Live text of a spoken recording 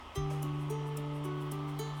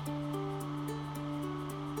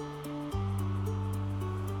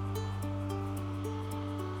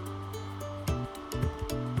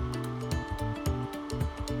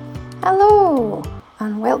Hello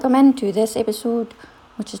and welcome into this episode,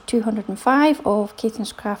 which is 205 of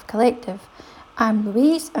Caitlin's Craft Collective. I'm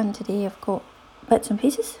Louise and today I've got bits and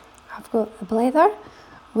pieces. I've got the blether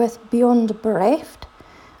with Beyond Bereft.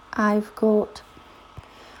 I've got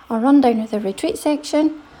a rundown of the retreat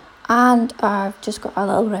section and I've just got a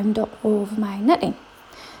little roundup of my knitting.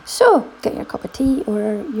 So get your cup of tea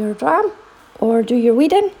or your dram or do your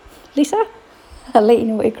weeding, Lisa. I'll let you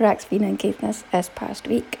know what the crack's been in Caithness this past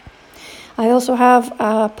week. I also have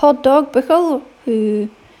a pod dog, Buckle, who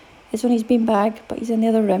is on his beanbag, but he's in the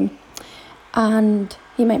other room, and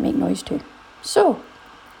he might make noise too. So,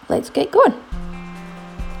 let's get going.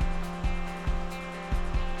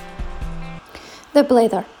 The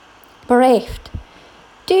blether. Bereft.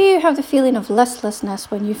 Do you have the feeling of listlessness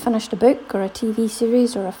when you've finished a book or a TV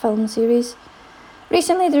series or a film series?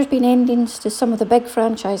 Recently there's been endings to some of the big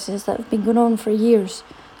franchises that have been going on for years,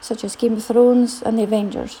 such as Game of Thrones and The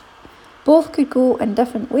Avengers. Both could go in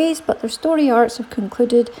different ways, but their story arcs have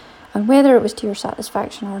concluded, and whether it was to your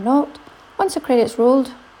satisfaction or not, once the credits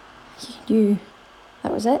rolled, you knew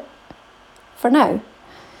that was it. For now.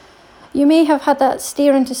 You may have had that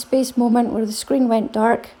stare into space moment where the screen went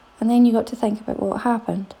dark, and then you got to think about what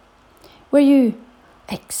happened. Were you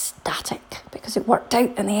ecstatic because it worked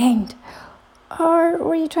out in the end? Or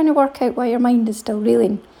were you trying to work out why your mind is still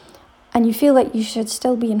reeling, and you feel like you should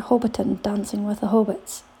still be in Hobbiton dancing with the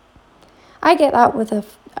hobbits? I get that with a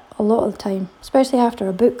lot of the time, especially after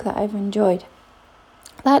a book that I've enjoyed.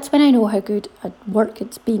 That's when I know how good a work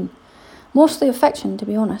it's been. Mostly of fiction, to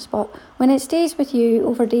be honest, but when it stays with you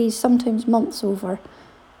over days, sometimes months over,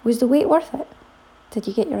 was the wait worth it? Did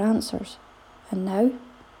you get your answers? And now,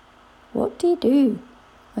 what do you do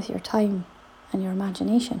with your time and your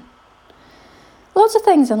imagination? Lots of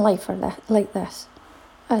things in life are like this.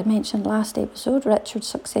 I mentioned last episode, Richard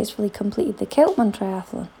successfully completed the Keltman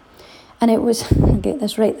Triathlon. And it was, I'll get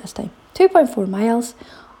this right this time, 2.4 miles,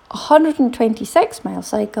 126 mile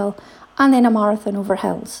cycle, and then a marathon over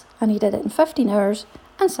hills. And he did it in 15 hours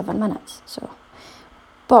and 7 minutes.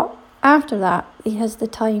 But after that, he has the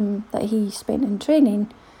time that he spent in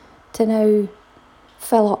training to now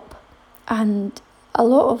fill up. And a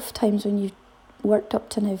lot of times when you've worked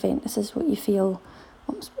up to an event, this is what you feel,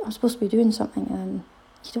 I'm supposed to be doing something, and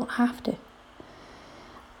you don't have to.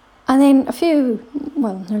 And then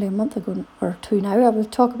nearly a month ago or two now, I will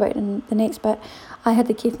talk about it in the next bit, I had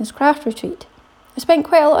the Caithness Craft Retreat. I spent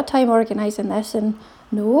quite a lot of time organising this, and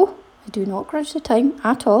no, I do not grudge the time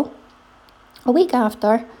at all. A week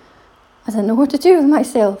after, I didn't know what to do with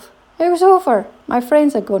myself. It was over. My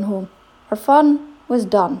friends had gone home. Our fun was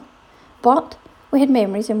done. But we had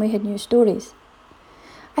memories and we had new stories.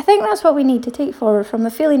 I think that's what we need to take forward from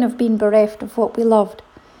the feeling of being bereft of what we loved.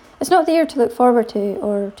 It's not there to look forward to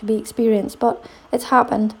or to be experienced, but it's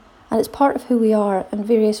happened and it's part of who we are in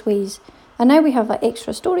various ways, and now we have an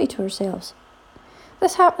extra story to ourselves.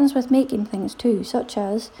 This happens with making things too, such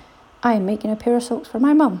as I am making a pair of socks for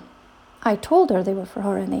my mum. I told her they were for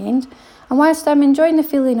her in the end, and whilst I'm enjoying the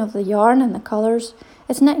feeling of the yarn and the colours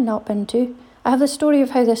it's knitting up into, I have the story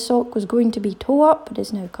of how this sock was going to be toe up but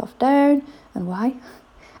is now cuffed down, and why.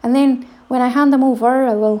 And then when I hand them over,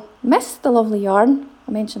 I will miss the lovely yarn,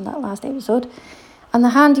 I mentioned that last episode, and the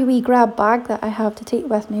handy wee grab bag that I have to take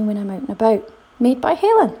with me when I'm out and about, made by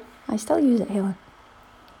Helen. I still use it, Helen.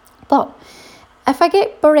 But if I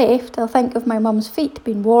get bereft, I'll think of my mum's feet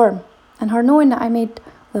being warm and her knowing that I made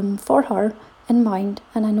them for her in mind,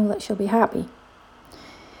 and I know that she'll be happy.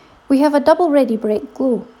 We have a double Ready Break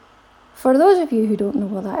glow. For those of you who don't know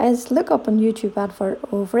what that is, look up on YouTube advert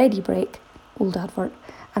of Ready Break, old advert,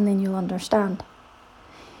 and then you'll understand.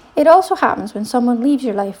 It also happens when someone leaves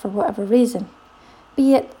your life for whatever reason.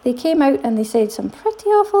 Be it they came out and they said some pretty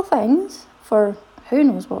awful things for who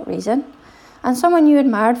knows what reason, and someone you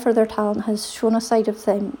admired for their talent has shown a side of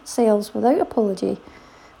themselves without apology,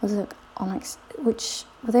 which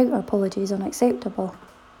without apology is unacceptable,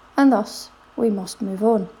 and thus we must move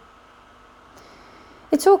on.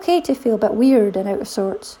 It's okay to feel a bit weird and out of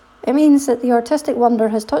sorts. It means that the artistic wonder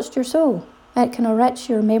has touched your soul. It can enrich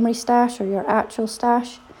your memory stash or your actual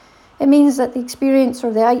stash. It means that the experience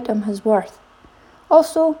or the item has worth.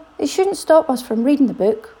 Also, it shouldn't stop us from reading the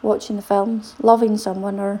book, watching the films, loving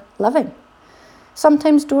someone, or living.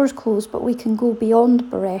 Sometimes doors close, but we can go beyond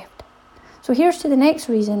bereft. So here's to the next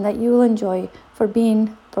reason that you will enjoy for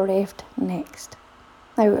being bereft next.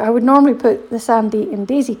 Now, I would normally put the Sandy and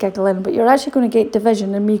Daisy giggle in, but you're actually going to get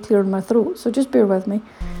division and me clearing my throat, so just bear with me.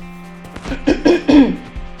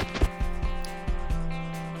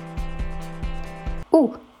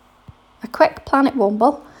 Oh, a quick Planet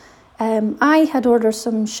Womble. I had ordered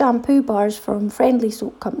some shampoo bars from Friendly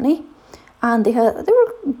Soap Company, And they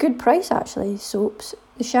were good price actually, soaps,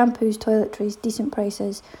 the shampoos, toiletries, decent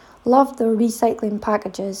prices. Loved their recycling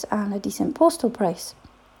packages and a decent postal price.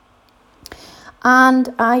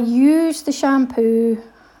 And I used the shampoo,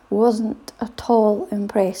 wasn't at all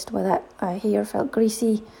impressed with it. My hair felt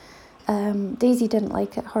greasy. Daisy didn't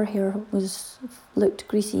like it. Her hair looked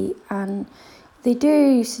greasy, and they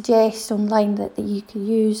do suggest online that you could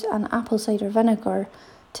use an apple cider vinegar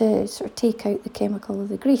to sort of take out the chemical of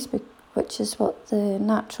the grease, which is what the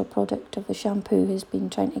natural product of the shampoo has been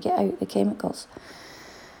trying to get out, the chemicals.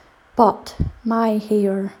 But my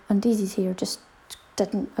hair and Daisy's hair just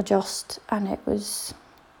didn't adjust, and it was,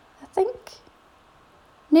 I think,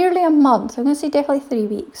 nearly a month, I'm going to say definitely 3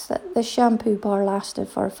 weeks, that the shampoo bar lasted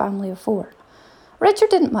for a family of 4. Richard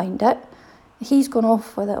didn't mind it. He's gone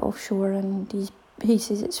off with it offshore, and he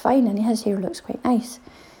says it's fine, and his hair looks quite nice.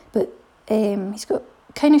 But he's got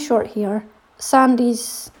kind of short hair.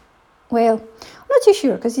 Sandy's, well, I'm not too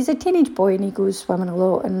sure, because he's a teenage boy and he goes swimming a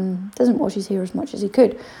lot and doesn't wash his hair as much as he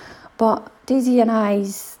could. But Daisy and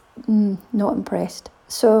I's not impressed.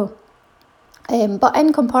 So, but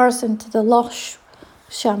in comparison to the Lush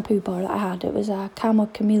shampoo bar that I had, it was a Camel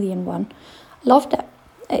Chameleon one. Loved it.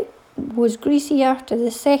 It was greasy after the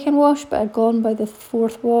second wash, but had gone by the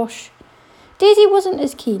 4th wash. Daisy wasn't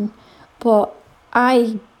as keen, but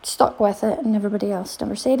I stuck with it, and everybody else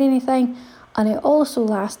never said anything. And it also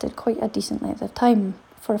lasted quite a decent length of time.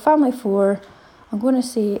 For a family of 4, I'm going to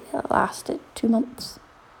say it lasted 2 months,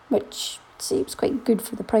 which seems quite good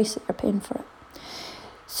for the price that you're paying for it.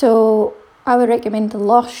 So I would recommend the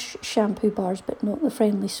Lush shampoo bars, but not the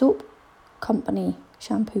Friendly Soap Company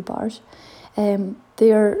shampoo bars.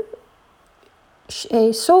 Their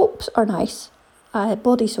soaps are nice,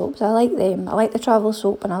 body soaps. I like them. I like the travel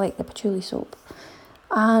soap, and I like the patchouli soap.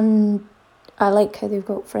 And I like how they've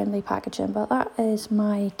got friendly packaging, but that is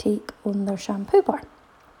my take on their shampoo bar.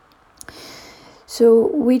 So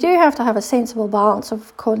we do have to have a sensible balance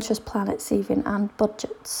of conscious planet saving and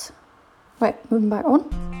budgets. Right, moving back on.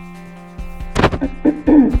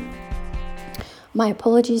 My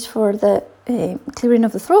apologies for the clearing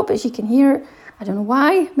of the throat, but as you can hear, I don't know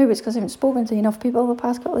why. Maybe it's because I haven't spoken to enough people the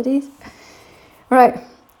past couple of days. Right,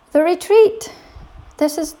 the retreat.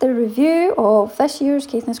 This is the review of this year's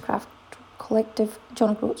Caithness Craft Collective John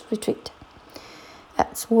O'Groats retreat.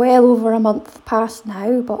 It's well over a month past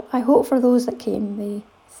now, but I hope for those that came, they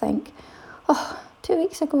think, 2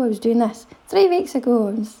 weeks ago I was doing this, 3 weeks ago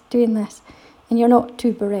I was doing this, and you're not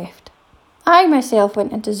too bereft. I myself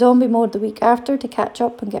went into zombie mode the week after to catch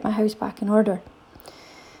up and get my house back in order.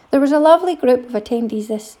 There was a lovely group of attendees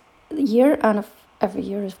this year, and every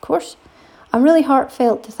year of course. I'm really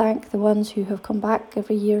heartfelt to thank the ones who have come back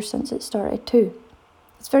every year since it started too.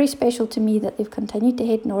 It's very special to me that they've continued to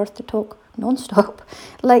head north to talk non-stop,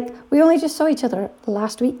 like we only just saw each other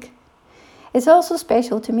last week. It's also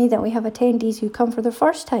special to me that we have attendees who come for the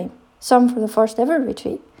first time, some for the first ever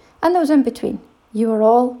retreat, and those in between. You are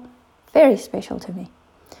all very special to me.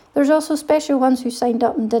 There's also special ones who signed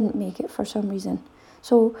up and didn't make it for some reason.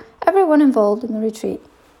 So everyone involved in the retreat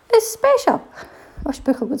is special. I wish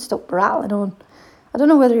Buchel would stop rattling on. I don't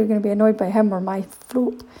know whether you're going to be annoyed by him or my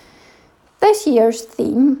throat. This year's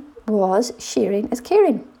theme was sharing is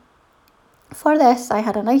caring. For this, I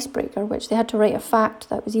had an icebreaker, which they had to write a fact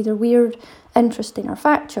that was either weird, interesting, or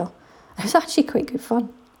factual. It was actually quite good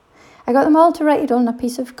fun. I got them all to write it on a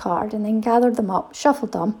piece of card and then gathered them up,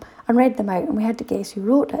 shuffled them, and read them out, and we had to guess who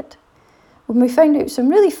wrote it. When we found out some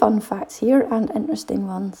really fun facts here and interesting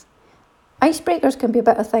ones. Icebreakers can be a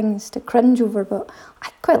bit of things to cringe over, but I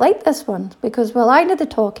quite like this one because, well, I did the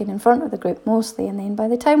talking in front of the group mostly, and then by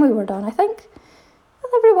the time we were done, I think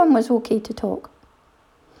everyone was okay to talk.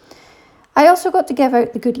 I also got to give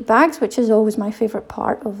out the goodie bags, which is always my favourite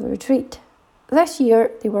part of the retreat. This year,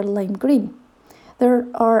 they were lime green. There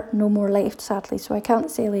are no more left, sadly, so I can't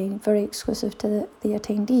say anything very exclusive to the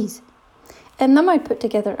attendees. In them, I put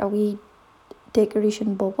together a wee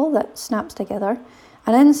decoration bauble that snaps together,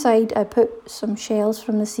 and inside I put some shells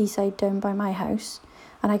from the seaside down by my house,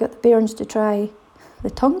 and I got the bairns to try the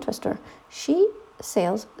tongue twister. She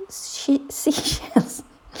sells seashells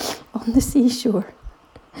on the seashore.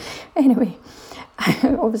 Anyway,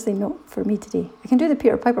 obviously not for me today. I can do the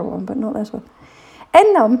Peter Piper one, but not this one.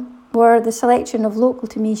 In them were the selection of local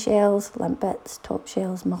to me shells, limpets, top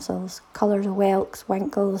shells, mussels, colours of whelks,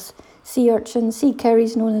 winkles, sea urchins, sea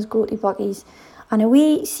curries known as goaty buckies, and a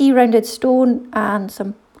wee sea-rounded stone, and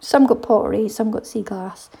some got pottery, some got sea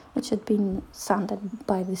glass, which had been sanded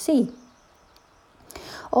by the sea.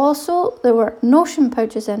 Also, there were notion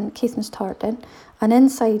pouches in Caithness tartan, and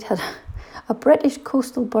inside had a British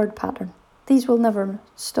coastal bird pattern. These will never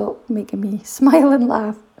stop making me smile and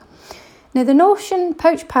laugh. Now the Notion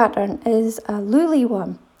pouch pattern is a Luli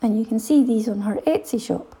one, and you can see these on her Etsy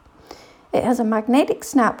shop. It has a magnetic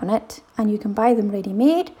snap on it, and you can buy them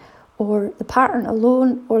ready-made, or the pattern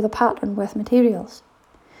alone, or the pattern with materials.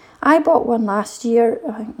 I bought one last year,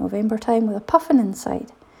 I think November time, with a puffin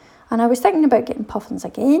inside. And I was thinking about getting puffins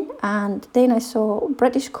again, and then I saw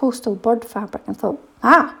British coastal bird fabric and thought,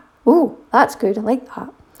 that's good, I like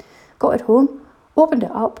that. Got it home, opened it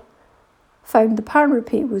up, found the pattern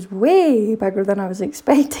repeat was way bigger than I was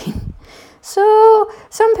expecting. So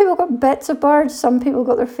some people got bits of birds, some people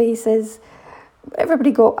got their faces, everybody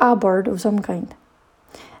got a bird of some kind.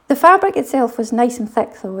 The fabric itself was nice and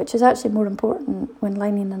thick though, which is actually more important when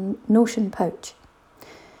lining a Notion pouch.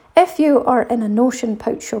 If you are in a Notion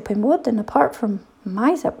pouch shopping mode, and apart from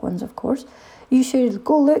my zip ones of course, you should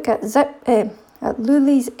go look at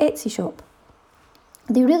Luli's Etsy shop.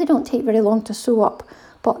 They really don't take very long to sew up,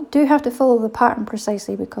 but do have to follow the pattern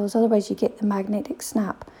precisely, because otherwise you get the magnetic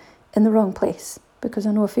snap in the wrong place, because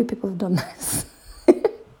I know a few people have done this.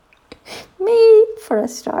 Me for a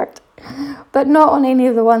start, but not on any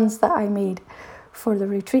of the ones that I made for the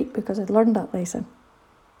retreat, because I'd learned that lesson.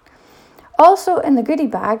 Also in the goodie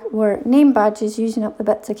bag were name badges using up the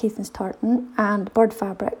bits of Caithn's tartan and bird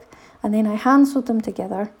fabric, and then I hand sewed them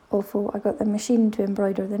together, although I got the machine to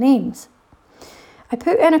embroider the names. I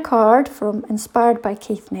put in a card from Inspired by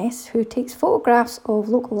Caithness, who takes photographs of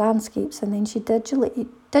local landscapes and then she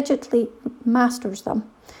digitally masters them.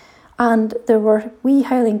 And there were wee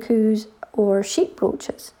Highland coos or sheep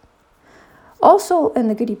brooches. Also in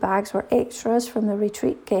the goodie bags were extras from the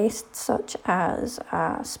retreat guests, such as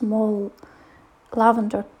a small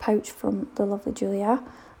lavender pouch from the lovely Julia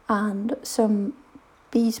and some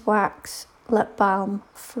beeswax lip balm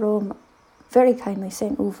from, very kindly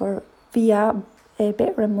sent over via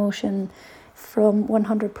Better Emotion from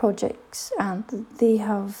 100 Projects, and they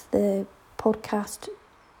have the podcast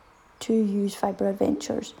To Use Fibre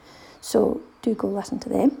Adventures, so do go listen to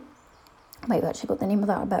them. I might have actually got the name of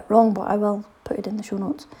that a bit wrong, but I will put it in the show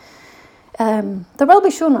notes. There will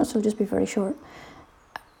be show notes, so just be very short.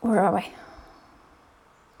 Where are we?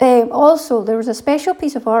 Also, there was a special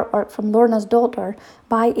piece of artwork from Lorna's daughter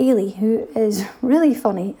by Ailey, who is really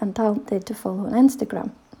funny and talented to follow on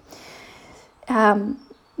Instagram.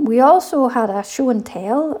 We also had a show and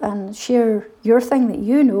tell and share your thing that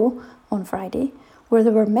you know on Friday, where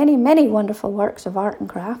there were many, many wonderful works of art and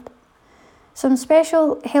craft. Some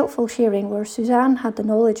special helpful sharing where Suzanne had the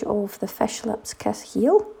knowledge of the Fish Lips Kiss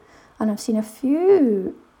heel, and I've seen a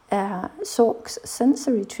few socks since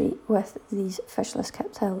the retreat with these Fish Lips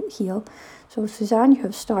Kiss heel. So Suzanne, you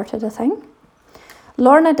have started a thing.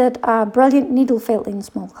 Lorna did a brilliant needle felting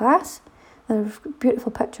small class. There's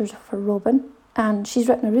beautiful pictures of her robin, and she's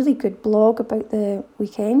written a really good blog about the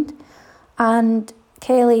weekend. And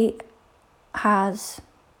Kelly's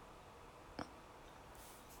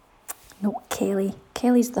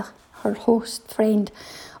her host friend.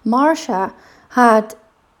 Marsha has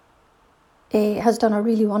done a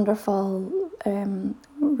really wonderful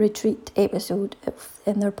retreat episode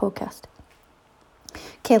in their podcast.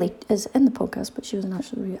 Kelly is in the podcast, but she wasn't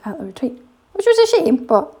actually at the retreat, which was a shame,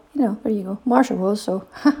 but there you go. Marsha was, so.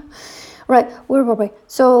 Right, where were we?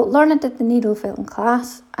 So Lorna did the needle felting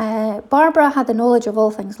class. Barbara had the knowledge of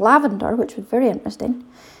all things lavender, which was very interesting.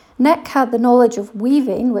 Nick had the knowledge of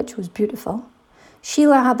weaving, which was beautiful.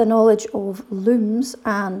 Sheila had the knowledge of looms,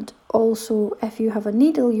 and also if you have a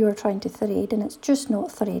needle you are trying to thread and it's just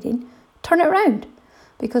not threading, turn it around,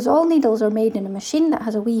 because all needles are made in a machine that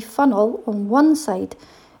has a wee funnel on one side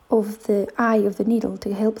of the eye of the needle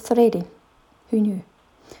to help threading. Who knew?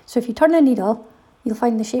 So if you turn the needle, you'll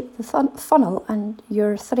find the shape of the funnel and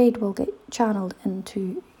your thread will get channeled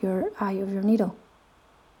into your eye of your needle.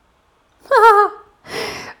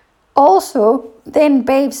 Also, then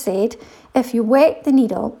Bev said, if you wet the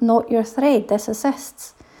needle, not your thread, this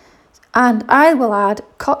assists. And I will add,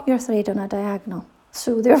 cut your thread on a diagonal.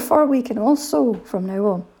 So therefore we can all sew from now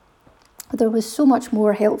on. There was so much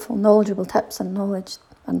more helpful, knowledgeable tips and more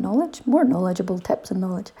knowledgeable tips and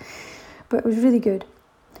knowledge. But it was really good.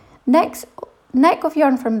 Next, Nick of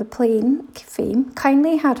Yarn from the Plain fame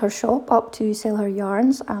kindly had her shop up to sell her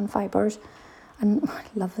yarns and fibres. And I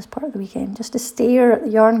love this part of the weekend, just to stare at the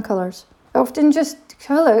yarn colours. I often just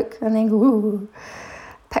have a look and then go, ooh,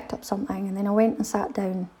 picked up something, and then I went and sat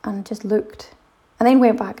down and just looked, and then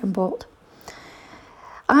went back and bought.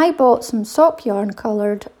 I bought some sock yarn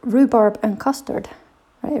coloured rhubarb and custard.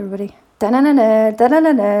 Right, everybody? Da-na-na-na,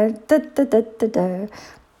 da-na-na-na, da-da-da-da-da.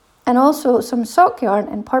 And also some sock yarn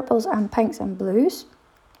in purples and pinks and blues.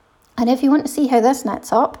 And if you want to see how this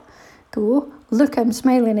knits up, go, look, I'm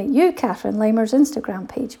smiling at you, Catherine Limer's Instagram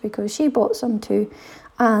page, because she bought some too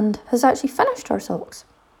and has actually finished her socks.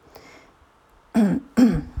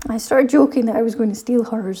 I started joking that I was going to steal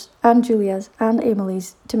hers and Julia's and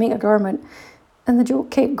Emily's to make a garment, and the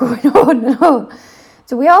joke kept going on and on.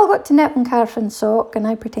 So we all got to knit on Catherine's sock, and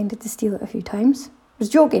I pretended to steal it a few times. I was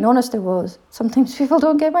joking, honest I was. Sometimes people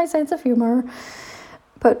don't get my sense of humour.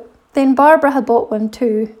 But then Barbara had bought one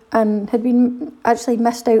too, and had been actually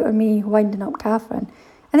missed out on me winding up Catherine.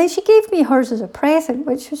 And then she gave me hers as a present,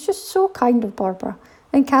 which was just so kind of Barbara.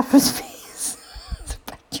 And Catherine's face,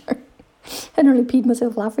 the picture. I nearly peed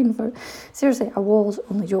myself laughing for it. Seriously, I was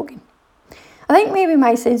only joking. I think maybe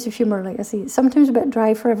my sense of humour, like I say, is sometimes a bit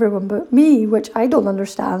dry for everyone but me, which I don't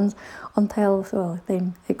understand until, well,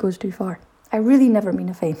 then it goes too far. I really never mean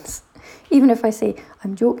offence. Even if I say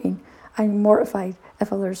I'm joking, I'm mortified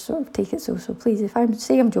if others sort of take it so. So please, if I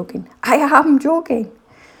say I'm joking, I am joking.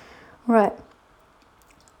 Right.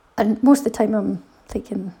 And most of the time I'm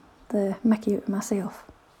taking the mickey out of myself.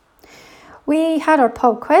 We had our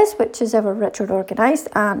pub quiz, which is ever Richard organised,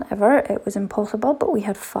 and ever it was impossible, but we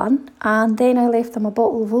had fun. And then I left them a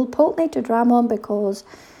bottle of Old Pulteney to dram on because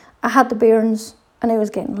I had the bairns and it was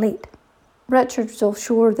getting late. Richard was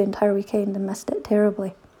offshore the entire weekend and missed it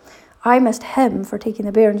terribly. I missed him for taking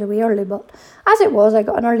the bairns away early, but as it was, I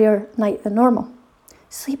got an earlier night than normal.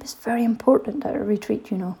 Sleep is very important at a retreat,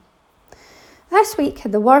 you know. This week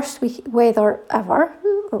had the worst weather ever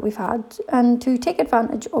that we've had, and to take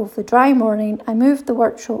advantage of the dry morning, I moved the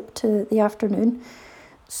workshop to the afternoon,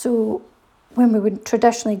 so when we would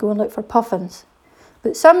traditionally go and look for puffins.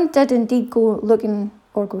 But some did indeed go looking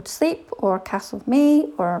or go to sleep or Castle May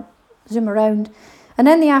or zoom around, and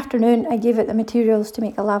in the afternoon I gave it the materials to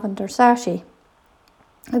make a lavender sachet.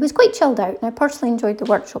 It was quite chilled out, and I personally enjoyed the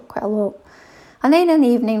workshop quite a lot. And then in the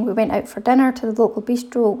evening we went out for dinner to the local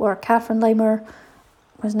bistro where Catherine Limer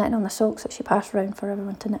was knitting on the socks that she passed around for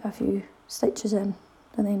everyone to knit a few stitches in,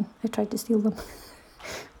 and then I tried to steal them.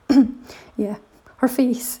 Yeah, her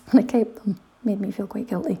face when I kept them made me feel quite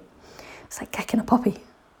guilty. It's like kicking a puppy.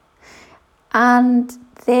 And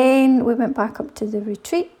then we went back up to the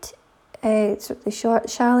retreat, sort of the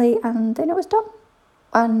chalet, and then it was done.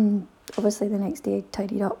 And obviously the next day I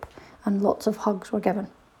tidied up and lots of hugs were given.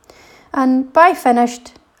 And by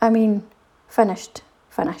finished, I mean finished.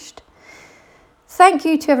 Thank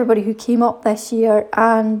you to everybody who came up this year,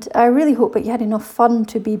 and I really hope that you had enough fun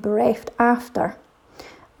to be bereft after.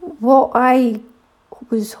 What I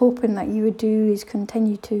was hoping that you would do is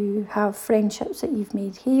continue to have friendships that you've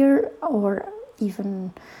made here, or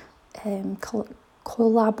even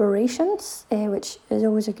collaborations, which is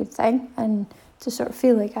always a good thing, and to sort of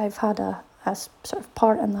feel like I've had a sort of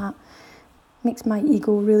part in that makes my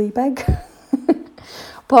ego really big.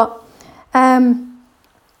 But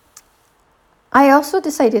I also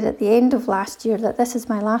decided at the end of last year that this is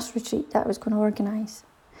my last retreat that I was going to organise.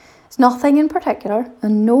 It's nothing in particular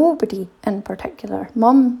and nobody in particular.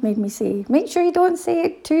 Mum made me say, make sure you don't say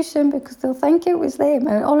it too soon because they'll think it was them.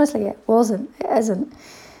 And honestly, it wasn't. It isn't.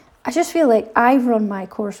 I just feel like I've run my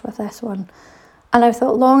course with this one. And I've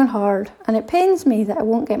thought long and hard, and it pains me that I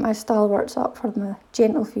won't get my stalwarts up for the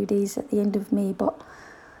gentle few days at the end of May, but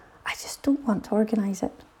I just don't want to organise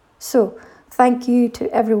it. So, thank you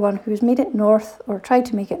to everyone who's made it north or tried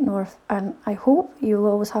to make it north, and I hope you'll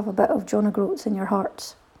always have a bit of John O'Groats in your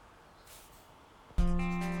hearts.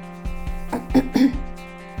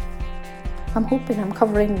 I'm hoping I'm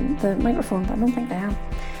covering the microphone, but I don't think I am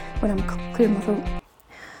when I'm clearing my throat.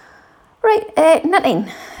 Right,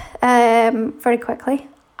 knitting. Very quickly.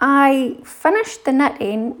 I finished the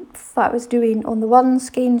knitting that I was doing on the One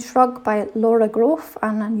Skein Shrug by Laura Groff,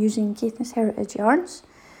 and I'm using Caithness Heritage yarns.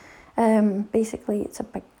 Basically it's a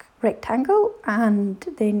big rectangle, and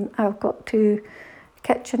then I've got to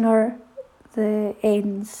Kitchener the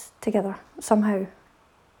ends together somehow,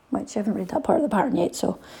 which I haven't read that part of the pattern yet,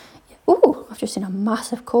 so yeah. Oh, I've just seen a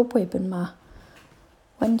massive cobweb in my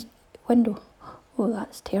window. Oh,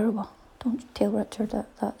 that's terrible. Don't tell Richard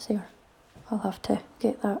that that's there. I'll have to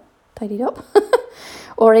get that tidied up.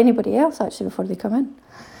 Or anybody else, actually, before they come in.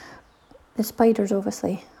 The spider's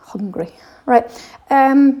obviously hungry. Right.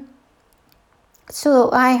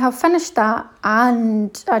 So I have finished that,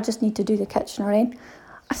 and I just need to do the Kitchener end.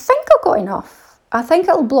 I think I've got enough. I think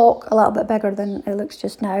it'll block a little bit bigger than it looks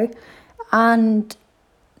just now. And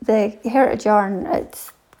the Heritage yarn,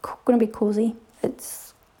 it's going to be cosy.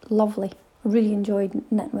 It's lovely. I really enjoyed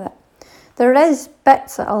knitting with it. There is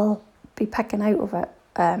bits that I'll be picking out of it.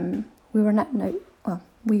 I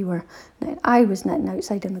was knitting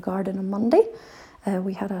outside in the garden on Monday.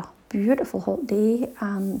 We had a beautiful hot day,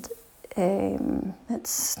 and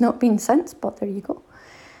It's not been since, but there you go.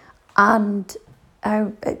 And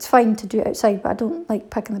it's fine to do it outside, but I don't like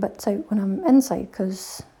picking the bits out when I'm inside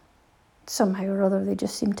because somehow or other they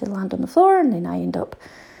just seem to land on the floor and then I end up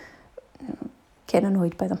getting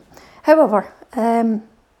annoyed by them. However,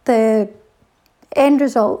 the end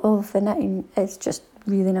result of the knitting is just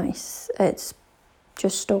really nice. It's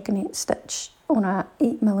just stockinette stitch on a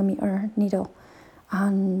 8mm needle,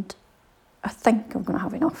 and I think I'm going to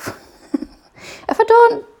have enough. If I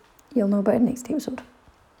don't, you'll know about it next episode.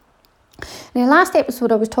 In the last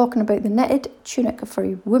episode I was talking about the knitted tunic for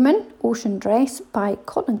a woman ocean dress by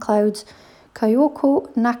Cotton Clouds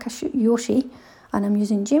Kyoko Nakayoshi, and I'm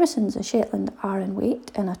using Jameson's a Shetland Aran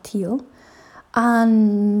weight in a teal.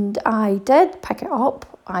 And I did pick it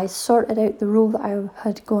up. I sorted out the row that I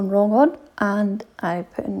had gone wrong on and I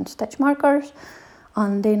put in stitch markers,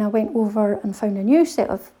 and then I went over and found a new set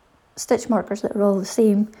of stitch markers that are all the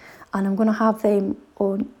same, and I'm going to have them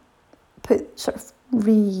on,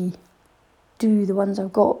 redo the ones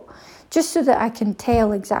I've got, just so that I can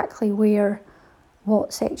tell exactly where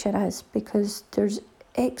what section is, because there's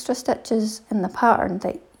extra stitches in the pattern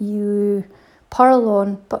that you purl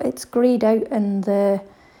on, but it's greyed out in the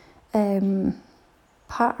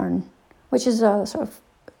pattern, which is a sort of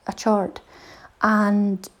a chart,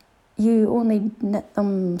 and you only knit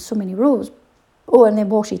them so many rows. Oh, and then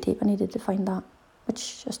washi tape, I needed to find that,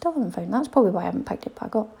 which I still haven't found. That's probably why I haven't picked it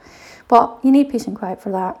back up, but you need peace and quiet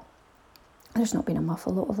for that. There's not been a lot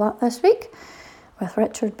of that this week, with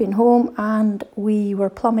Richard being home, and we were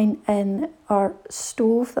plumbing in our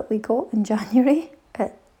stove that we got in January.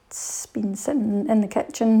 It's been sitting in the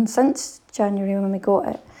kitchen since January when we got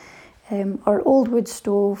it. Our old wood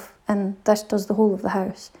stove, and this does the whole of the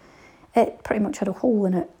house, it pretty much had a hole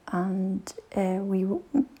in it, and we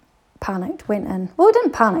panicked, went in. Well, we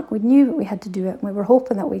didn't panic, we knew that we had to do it, and we were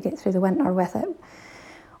hoping that we'd get through the winter with it.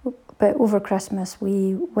 But over Christmas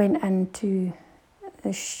we went into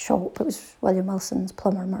the shop, it was William Wilson's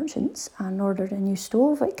Plumber Merchants, and ordered a new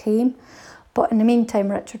stove. It came, but in the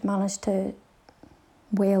meantime Richard managed to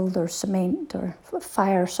weld or cement or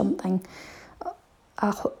fire something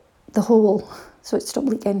the hole so it stopped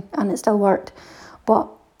leaking, and it still worked. But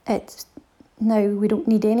it's now we don't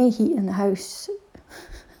need any heat in the house.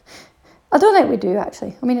 I don't think we do,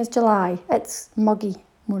 actually. I mean, it's July, it's muggy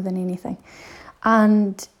more than anything,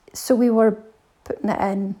 and so we were putting it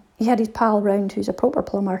in. He had his pal round who's a proper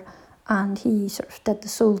plumber, and he sort of did the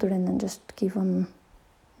soldering and just gave him,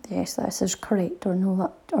 yes, this is correct, or no,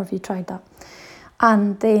 that, or have you tried that?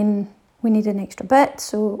 And then we needed an extra bit,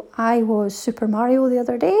 so I was Super Mario the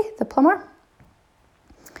other day, the plumber.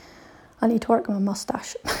 I need to work on my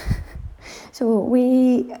moustache. So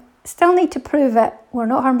we still need to prove it. We're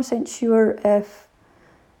not 100% sure if,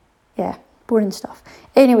 yeah, boring stuff.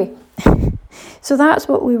 Anyway, so that's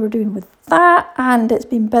what we were doing with that, and it's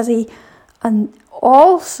been busy. And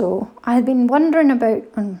also, I had been wondering about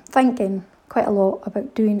and thinking quite a lot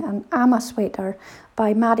about doing an Amma sweater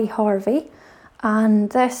by Maddie Harvey. And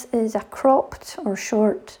this is a cropped or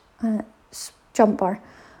short jumper,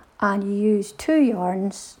 and you use 2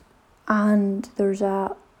 yarns, and there's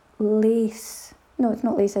a lace, no, it's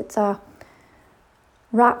not lace, it's a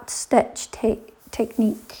wrapped stitch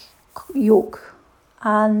technique yoke,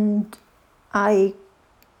 and I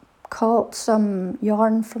caught some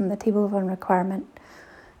yarn from the table of requirement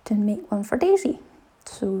to make one for Daisy.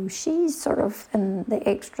 So she's sort of in the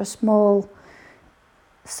extra small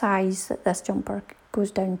size that this jumper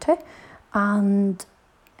goes down to, and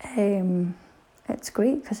it's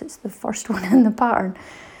great because it's the first one in the pattern.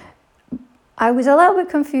 I was a little bit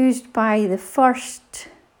confused by the first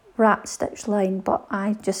wrap stitch line, but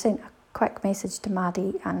I just sent a quick message to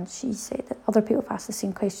Maddie, and she said that other people have asked the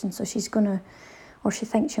same question, so she's gonna, or she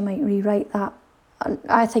thinks she might rewrite that. And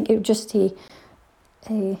I think it would just say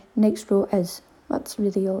next row is. That's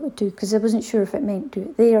really all it would do, because I wasn't sure if it meant do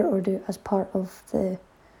it there or do it as part of the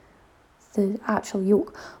actual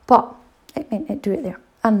yoke, but it meant it do it there.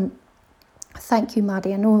 And thank you,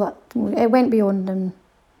 Maddie. I know that it went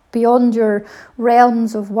beyond your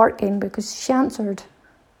realms of working, because she answered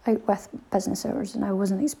out with business hours, and I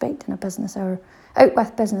wasn't expecting out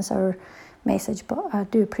with business hour message, but I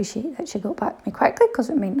do appreciate that she got back to me quickly, because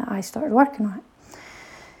it meant that I started working on it.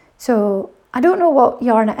 So I don't know what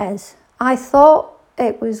yarn it is. I thought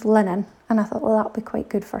it was linen, and I thought, well, that'll be quite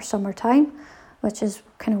good for summertime, which is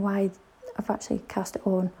kind of why I've actually cast it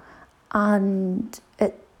on. And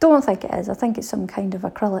I don't think it is. I think it's some kind of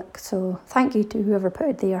acrylic. So thank you to whoever put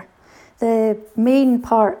it there. The main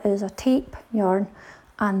part is a tape yarn,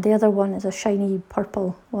 and the other one is a shiny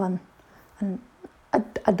purple one. And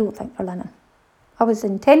I don't think they're linen. I was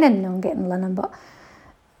intending on getting linen, but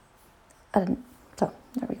I didn't. So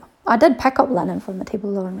there we go. I did pick up linen from the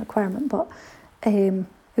table linen requirement, but it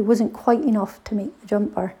wasn't quite enough to make the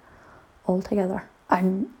jumper altogether.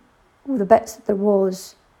 And the bits that there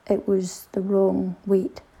was, it was the wrong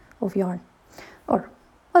weight of yarn.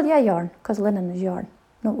 Yarn, because linen is yarn,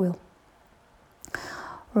 not wool.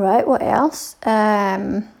 Right, what else?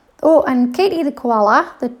 And Katie the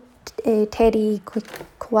koala, the teddy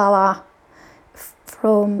koala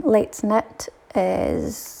from Let's Knit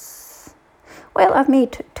is... Well, I've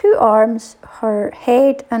made 2 arms, her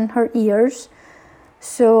head and her ears.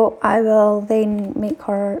 So I will then make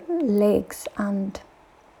her legs and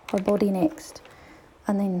her body next.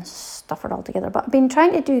 And then stuff it all together. But I've been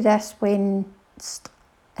trying to do this when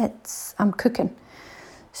I'm cooking.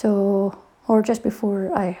 So, or just before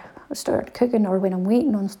I start cooking, or when I'm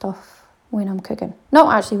waiting on stuff when I'm cooking.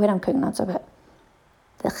 Not actually when I'm cooking, that's a bit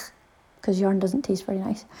because yarn doesn't taste very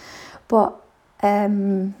nice. But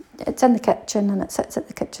it's in the kitchen and it sits at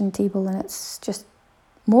the kitchen table, and it's just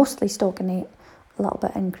mostly stockinette, a little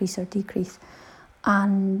bit increase or decrease.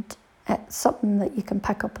 And it's something that you can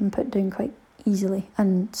pick up and put down quite easily.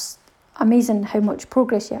 And it's amazing how much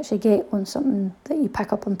progress you actually get on something that you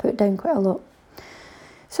pick up and put down quite a lot.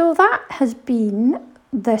 So that has been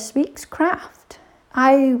this week's craft.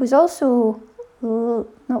 I was also,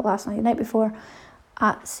 not last night, the night before,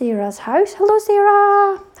 at Sarah's house. Hello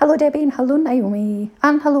Sarah, hello Debbie, and hello Naomi,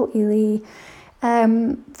 and hello Ely,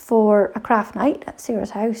 for a craft night at Sarah's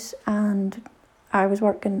house, and I was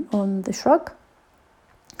working on the shrug.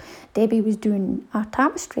 Debbie was doing a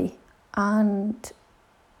tapestry, and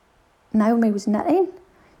Naomi was knitting.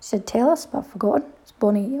 She said, tell us, but I've forgotten. It's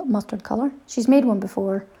bonny mustard colour. She's made one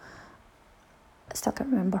before. I still can't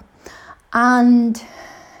remember. And,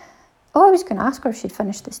 I was going to ask her if she'd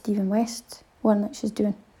finished the Stephen West one that she's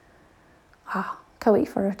doing. Can't wait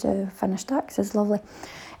for her to finish that because it's lovely.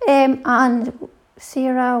 And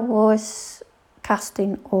Sarah was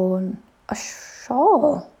casting on a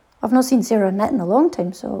shawl. I've not seen Sarah knit in a long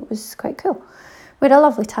time, so it was quite cool. We had a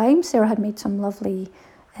lovely time. Sarah had made some lovely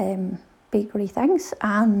bakery things,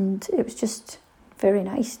 and it was just very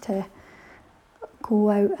nice to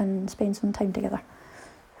go out and spend some time together.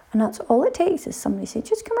 And that's all it takes is somebody say,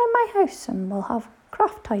 just come around my house and we'll have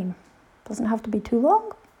craft time. Doesn't have to be too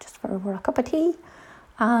long, just for over a cup of tea,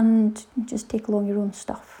 and just take along your own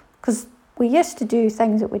stuff. Because we used to do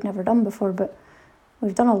things that we'd never done before, but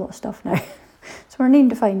we've done a lot of stuff now. So we're needing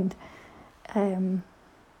to find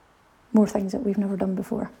more things that we've never done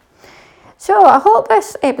before. So I hope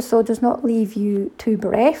this episode does not leave you too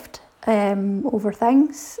bereft over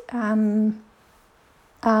things. And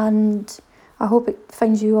I hope it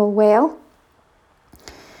finds you all well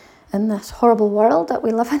in this horrible world that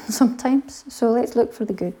we live in sometimes. So let's look for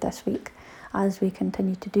the good this week as we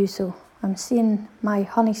continue to do so. I'm seeing my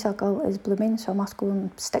honeysuckle is blooming, so I must go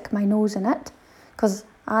and stick my nose in it, because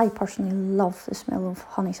I personally love the smell of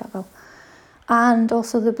honeysuckle. And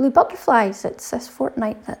also the blue butterflies. It's this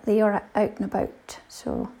fortnight that they are out and about,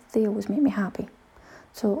 so they always make me happy.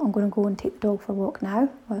 So I'm going to go and take the dog for a walk now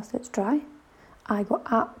whilst it's dry. I got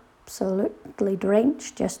absolutely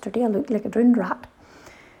drenched yesterday. I looked like a drowned rat.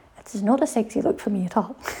 It is not a sexy look for me at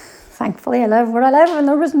all. Thankfully I live where I live and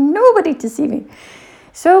there was nobody to see me.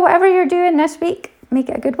 So whatever you're doing this week, make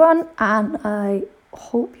it a good one, and I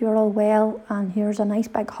hope you're all well, and here's a nice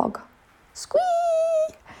big hug. Squee!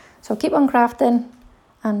 So keep on crafting,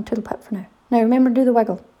 and toodle pip for now. Now remember to do the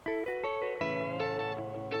wiggle.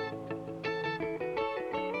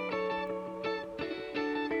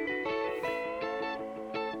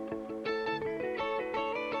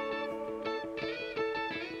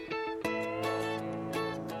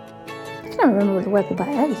 I can't remember what the wiggle bit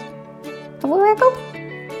is. Have we wiggled?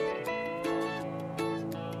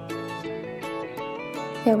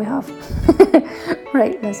 Yeah, we have.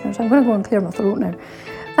 Right, listeners, I'm going to go and clear my throat now.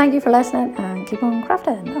 Thank you for listening, and keep on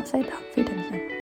crafting. I've said that a few times now.